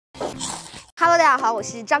Hello， 大家好，我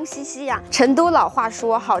是张西西呀。成都老话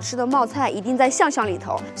说，好吃的冒菜一定在巷巷里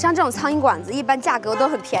头。像这种苍蝇馆子，一般价格都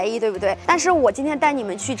很便宜，对不对？但是我今天带你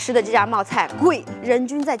们去吃的这家冒菜贵，人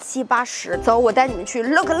均在70、80。走，我带你们去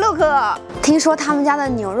look。听说他们家的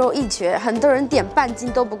牛肉一绝，很多人点半斤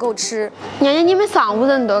都不够吃。娘娘，你们商务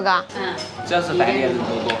人多嘎？只要是饭店人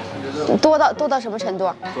多到什么程度？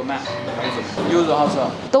多满，牛肉好吃。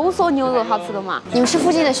都说牛肉好吃的嘛。你们是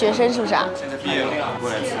附近的学生是不是？现在毕业了，过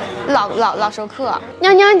来吃。老熟客。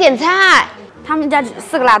娘娘点菜。他们家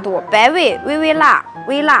4个辣多，白味、微微辣、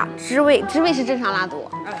微辣、汁味。汁味是正常辣多。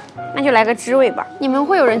那就来个汁味吧。你们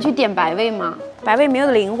会有人去点白味吗？白味没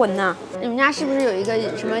有灵魂呐。你们家是不是有一个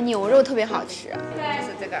什么牛肉特别好吃？就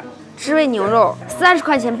是这个汁味牛肉，30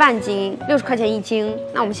块钱半斤，60块钱1斤。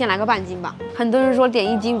那我们先来个半斤吧。很多人说点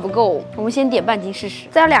1斤不够，我们先点半斤试试。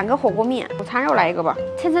再要2个火锅面，午餐肉来一个吧。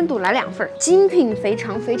千层肚来2份。精品肥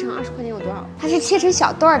肠，20块钱有多少？它是切成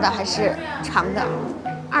小段的还是长的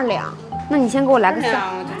？2两。那你先给我来个3，就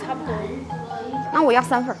差不多。那我要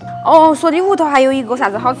3份。哦，说的屋头还有一个啥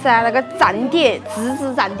子好吃啊？那个蘸碟，自制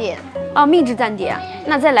蘸碟。哦，秘制蘸碟。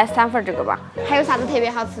那再来3份这个吧。还有啥子特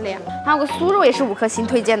别好吃的呀？还有个酥肉也是5颗星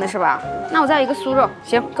推荐的是吧？那我再要一个酥肉。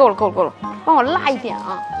行，够了。帮我辣一点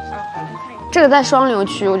啊。这个在双流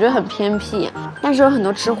区，我觉得很偏僻，但是有很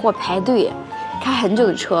多吃货排队，开很久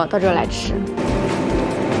的车到这儿来吃。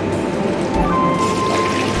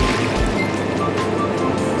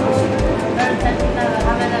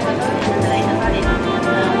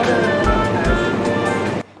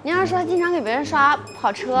您要说他经常给别人刷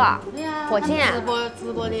跑车，对呀，火箭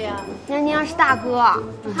直播的呀。您要是大哥，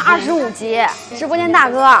他25级直播间大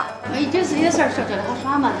哥。就是有事儿说叫他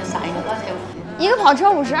耍嘛，就上一个跑车。一个跑车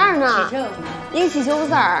52呢，一个气球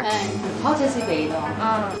52。哎，跑车是100的。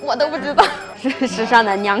我都不知道，是时尚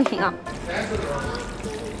的娘亲啊。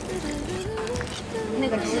那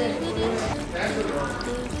个汁，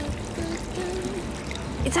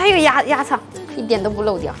再一个鸭肠，一点都不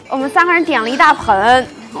漏掉。我们3个人点了一大盆，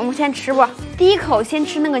我们先吃吧。第一口先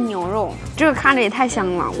吃那个牛肉，这个看着也太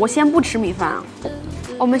香了。我先不吃米饭，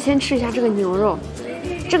我们先吃一下这个牛肉。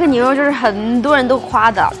这个牛肉就是很多人都夸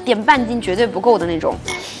的，点半斤绝对不够的那种。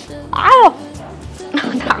哎呦，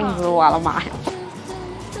烫死我了，妈呀！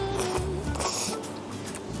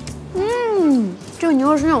这个牛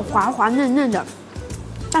肉是那种滑滑嫩嫩的，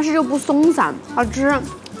但是又不松散，好吃。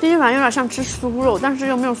第一反应有点像吃酥肉，但是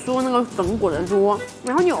又没有酥肉那个粉裹得多。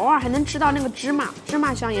然后你偶尔还能吃到那个芝麻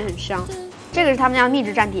香也很香。这个是他们家的秘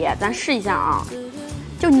制蘸碟，咱试一下啊。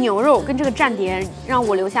就牛肉跟这个蘸碟让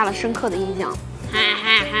我留下了深刻的印象。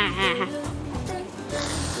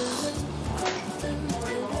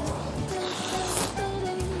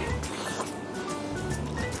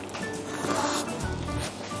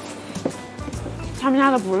他们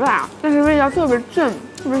家的不辣，但是味道特别正，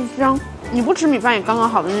特别香。你不吃米饭也刚刚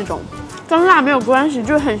好的那种，跟辣没有关系，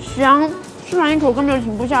就是很香，吃完一口根本就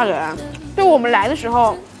停不下来。就我们来的时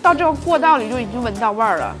候，到这个过道里就已经闻到味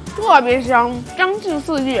儿了，特别香，香气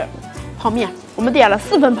四溢。泡面，我们点了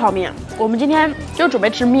4份泡面，我们今天就准备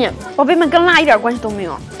吃面，宝贝们跟辣一点关系都没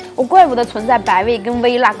有。我怪不得存在白味跟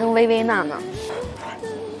微辣跟微微辣呢。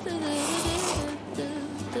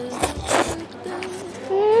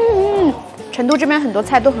成都这边很多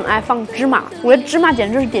菜都很爱放芝麻，我觉得芝麻简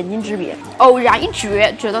直就是点睛之笔，偶然一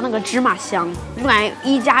觉得那个芝麻香，就感觉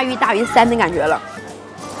1加1大于3的感觉了。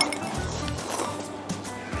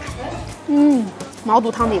毛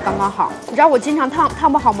肚汤底刚刚好。你知道我经常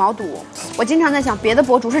烫不好毛肚，我经常在想别的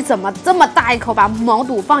博主是怎么这么大一口把毛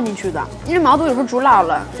肚放进去的，因为毛肚有时候煮老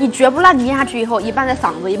了，你绝不烂，你咽下去以后一半在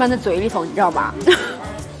嗓子，一半在嘴里头，你知道吧？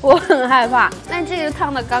我很害怕，但这个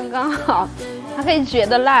烫的刚刚好，还可以觉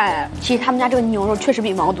得烂。其实他们家这个牛肉确实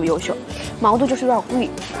比毛肚优秀，毛肚就是有点贵。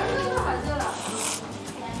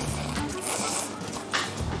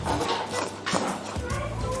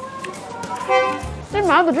这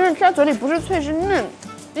毛肚就是吃在嘴里不是脆是嫩，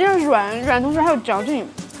有点软，同时还有嚼劲。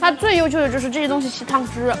它最优秀的就是这些东西吸汤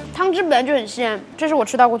汁，汤汁本来就很鲜，这是我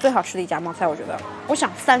吃到过最好吃的一家冒菜，我觉得。我想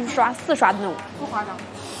3刷4刷的那种，不夸张。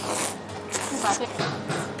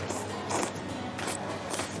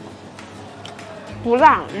不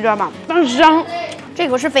辣，你知道吗？但是香。这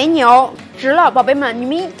个是肥牛，值了，宝贝们，你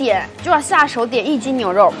们一点就要下手点1斤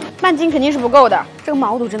牛肉，半斤肯定是不够的。这个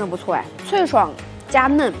毛肚真的不错哎，脆爽加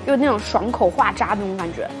嫩，有那种爽口化渣的那种感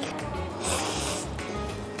觉。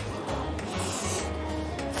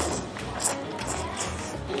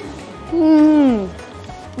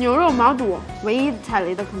牛肉毛肚，唯一踩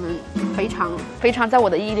雷的可能肥肠在我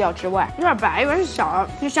的意料之外，有点白，有点小，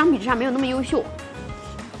就相比之下没有那么优秀，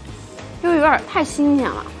又有点太新鲜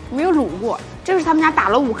了，没有卤过。这个是他们家打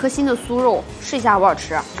了5颗星的酥肉，试一下好不好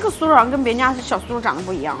吃？这个酥肉好像跟别人家小酥肉长得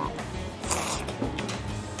不一样啊。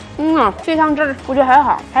这汤汁我觉得还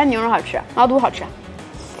好，还是牛肉好吃，毛肚好吃。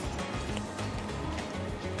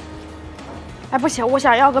哎，不行，我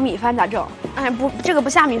想要个米饭咋整？哎，不，这个不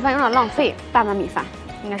下米饭有点浪费，大碗米饭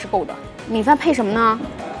应该是够的。米饭配什么呢？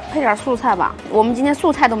配点素菜吧。我们今天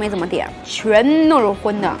素菜都没怎么点，全都是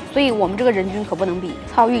荤的，所以我们这个人均可不能比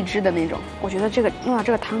糙预制的那种。我觉得这个用到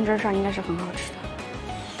这个汤汁上应该是很好吃的。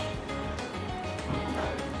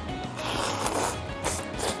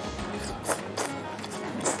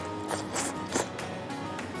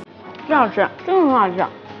真好吃，真的很好吃。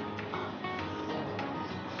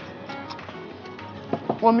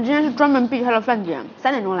我们今天是专门避开了饭点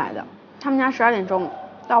，3点钟来的，他们家12点钟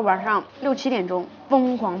到晚上6、7点钟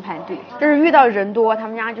疯狂排队，就是遇到人多，他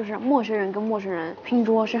们家就是陌生人跟陌生人拼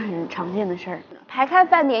桌是很常见的事儿。排开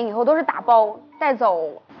饭点以后都是打包带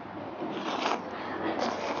走。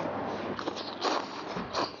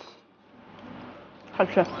好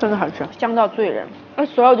吃，真的好吃，香到醉人。而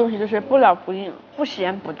所有东西就是不老不硬，不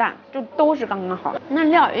咸不淡，就都是刚刚好。那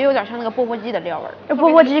料也有点像那个钵钵鸡的料味儿，这钵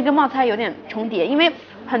钵鸡跟冒菜有点重叠，因为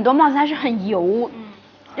很多冒菜是很油，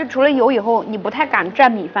就除了油以后你不太敢蘸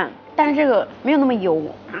米饭，但是这个没有那么油，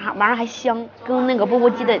晚上还香，跟那个钵钵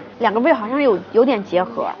鸡的2个味好像有点结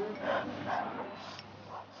合。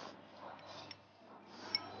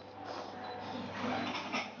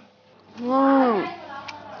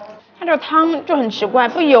它这个汤就很奇怪，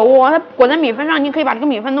不油哦，它裹在米饭上，你可以把这个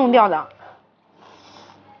米饭弄掉的。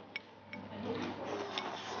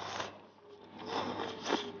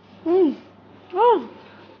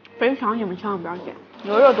肥肠你们千万不要点，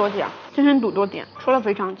牛肉多点，千层肚多点，除了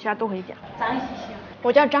肥肠，其他都可以点。张喜喜，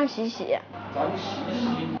我叫张喜喜。张喜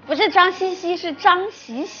喜，不是张西西，是张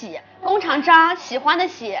喜喜，工厂张，喜欢的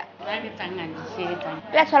喜。那个张啊，你写的张。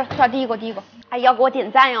别错了，错第一个，还要给我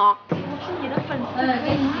点赞哟。我是你的粉丝，跟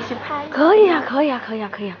你一起拍。可以啊。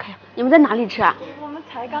你们在哪里吃啊？我们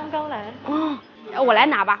才刚刚来。哦，我来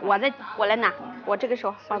拿吧，我来拿，我这个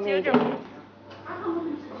手方便一点。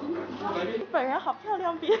本人好漂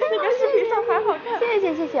亮，比那个视频上还好看。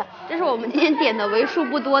谢谢，这是我们今天点的为数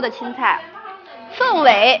不多的青菜，凤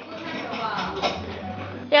尾，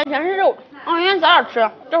点全是肉。应该早点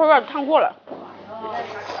吃，这会儿有点烫过了。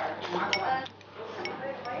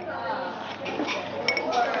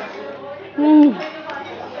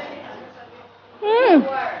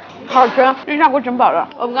好吃，这下给我整饱了。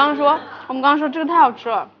我们刚刚说这个太好吃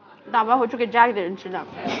了，打包回去给家里的人吃的。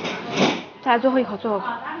再来最后一口。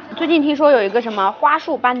最近听说有一个什么花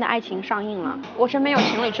束般的爱情上映了，我身边有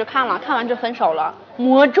情侣去看了，看完就分手了。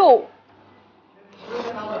魔咒。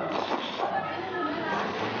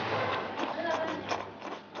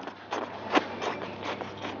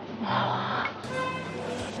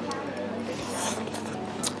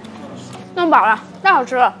弄饱了，太好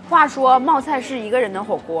吃了。话说冒菜是一个人的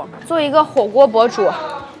火锅，作为一个火锅博主，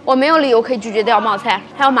我没有理由可以拒绝掉冒菜，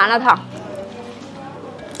还有麻辣烫。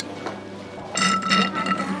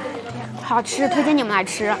好吃，推荐你们来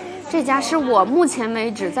吃。这家是我目前为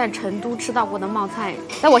止在成都吃到过的冒菜，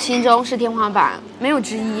在我心中是天花板，没有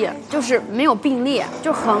之一，就是没有并列，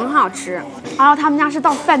就很好吃。然后他们家是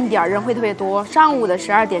到饭点人会特别多，上午的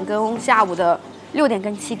12点跟下午的6点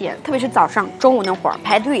跟7点，特别是早上、中午那会儿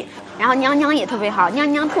排队。然后娘娘也特别好，娘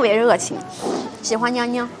娘特别热情，喜欢娘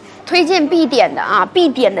娘。推荐必点的啊，闭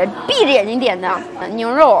着眼睛点的牛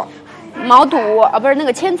肉、毛肚不是那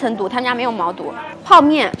个千层肚，他们家没有毛肚，泡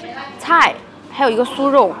面、菜，还有一个酥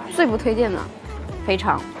肉。最不推荐的肥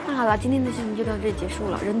肠。那好了，今天的视频就到这里结束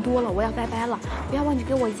了，人多了，我要拜拜了，不要忘记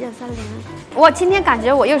给我1键3连。我今天感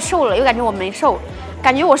觉我又瘦了，又感觉我没瘦，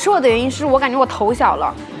感觉我瘦的原因是我感觉我头小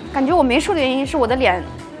了，感觉我没瘦的原因是我的脸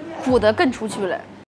鼓得更出去了。